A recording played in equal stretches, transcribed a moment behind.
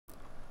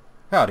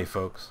Howdy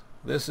folks,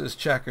 this is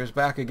Checkers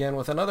back again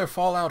with another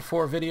Fallout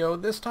 4 video,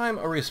 this time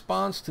a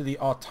response to the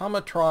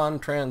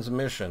Automatron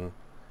transmission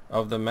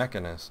of the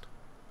Mechanist.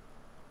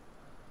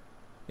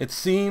 It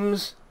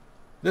seems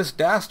this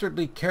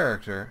dastardly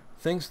character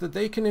thinks that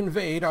they can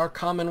invade our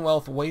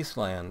Commonwealth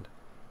wasteland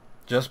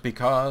just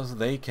because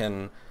they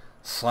can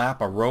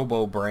slap a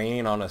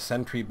robo-brain on a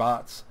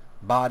Sentrybot's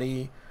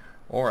body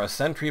or a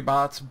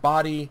Sentrybot's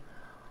body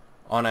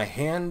on a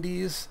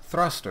handy's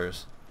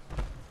thrusters.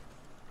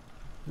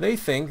 They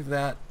think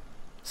that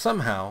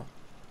somehow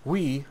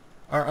we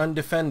are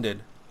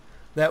undefended,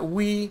 that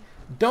we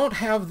don't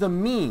have the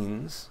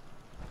means,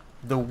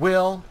 the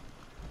will,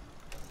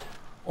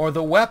 or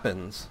the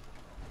weapons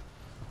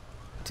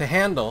to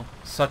handle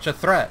such a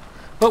threat.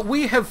 But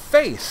we have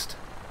faced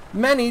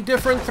many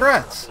different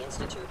threats.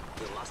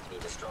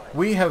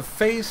 We have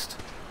faced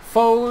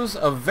foes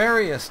of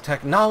various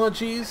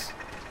technologies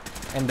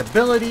and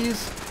abilities,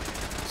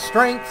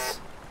 strengths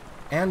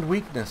and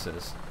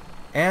weaknesses.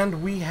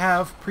 And we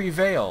have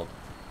prevailed.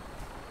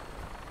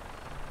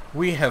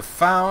 We have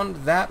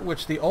found that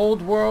which the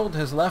old world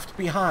has left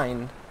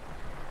behind,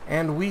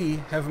 and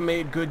we have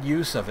made good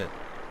use of it.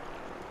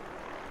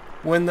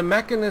 When the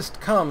Mechanist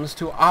comes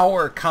to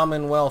our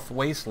Commonwealth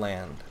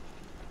wasteland,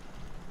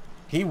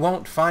 he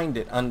won't find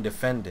it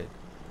undefended.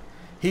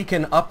 He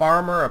can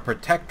up-armor a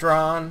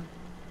Protectron,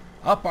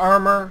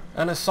 up-armor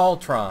an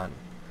Assaultron,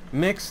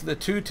 mix the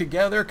two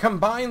together,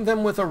 combine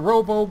them with a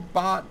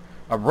Robobot,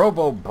 a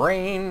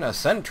robo-brain, a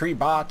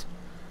Sentrybot,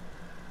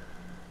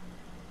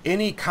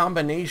 any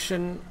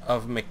combination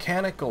of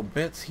mechanical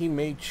bits he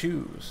may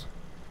choose,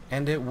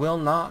 and it will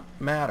not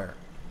matter.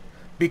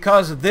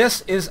 Because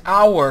this is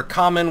our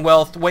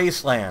Commonwealth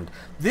wasteland.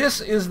 This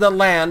is the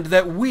land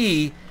that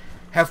we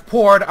have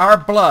poured our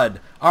blood,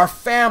 our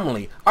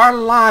family, our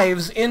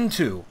lives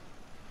into.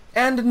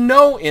 And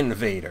no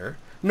invader,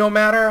 no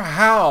matter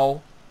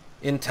how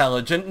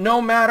intelligent,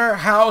 no matter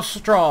how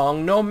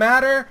strong, no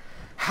matter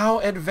how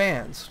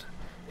advanced,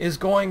 is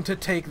going to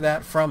take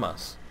that from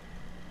us.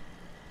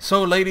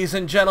 So, ladies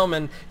and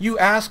gentlemen, you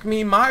ask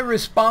me my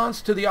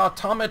response to the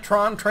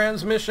Automatron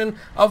transmission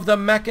of the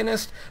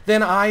Mechanist,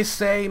 then I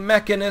say,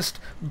 Mechanist,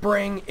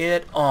 bring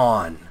it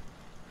on.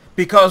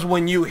 Because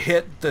when you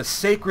hit the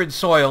sacred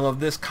soil of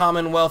this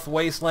Commonwealth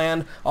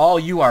wasteland, all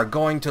you are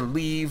going to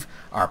leave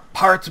are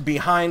parts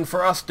behind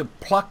for us to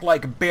pluck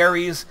like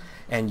berries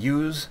and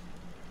use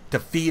to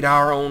feed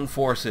our own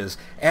forces,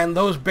 and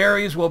those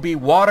berries will be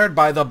watered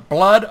by the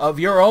blood of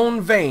your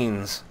own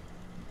veins,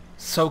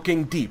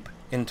 soaking deep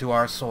into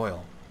our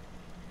soil.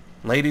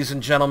 Ladies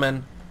and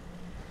gentlemen,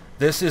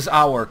 this is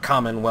our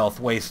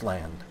Commonwealth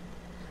wasteland.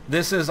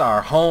 This is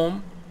our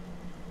home.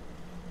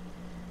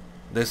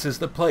 This is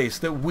the place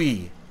that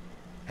we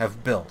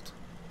have built.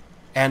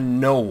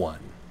 And no one,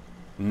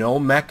 no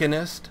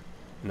Mechanist,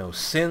 no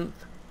synth,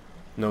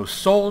 no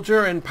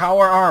soldier in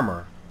power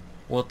armor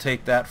will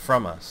take that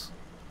from us.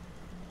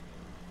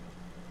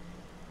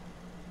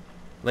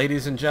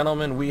 Ladies and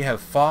gentlemen, we have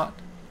fought,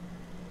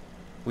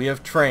 we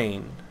have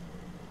trained,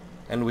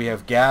 and we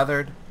have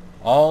gathered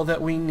all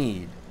that we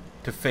need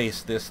to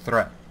face this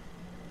threat.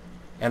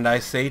 And I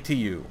say to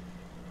you,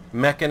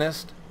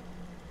 Mechanist,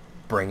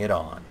 bring it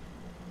on.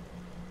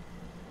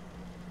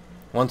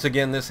 Once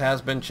again, this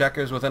has been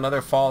Checkers with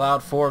another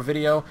Fallout 4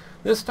 video,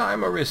 this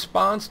time a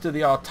response to the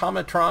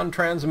Automatron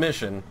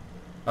transmission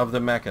of the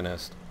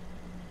Mechanist.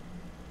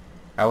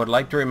 I would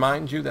like to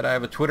remind you that I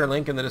have a Twitter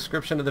link in the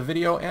description of the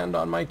video and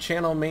on my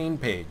channel main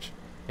page.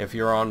 If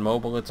you're on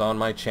mobile, it's on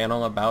my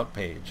channel About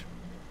page.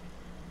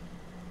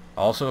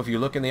 Also, if you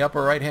look in the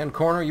upper right hand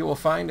corner, you will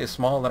find a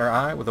small letter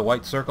I with a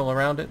white circle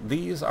around it.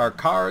 These are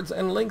cards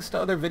and links to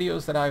other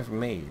videos that I've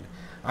made.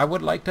 I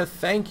would like to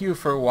thank you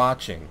for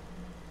watching.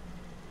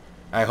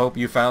 I hope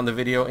you found the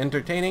video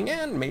entertaining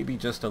and maybe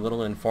just a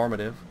little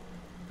informative.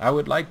 I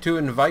would like to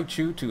invite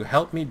you to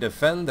help me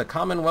defend the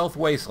Commonwealth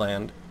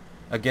wasteland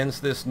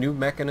against this new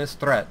Mechanist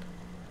threat,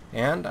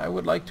 and I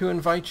would like to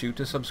invite you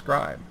to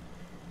subscribe.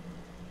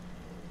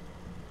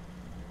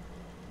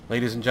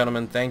 Ladies and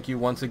gentlemen, thank you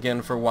once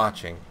again for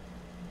watching,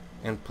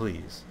 and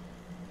please,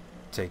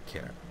 take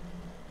care.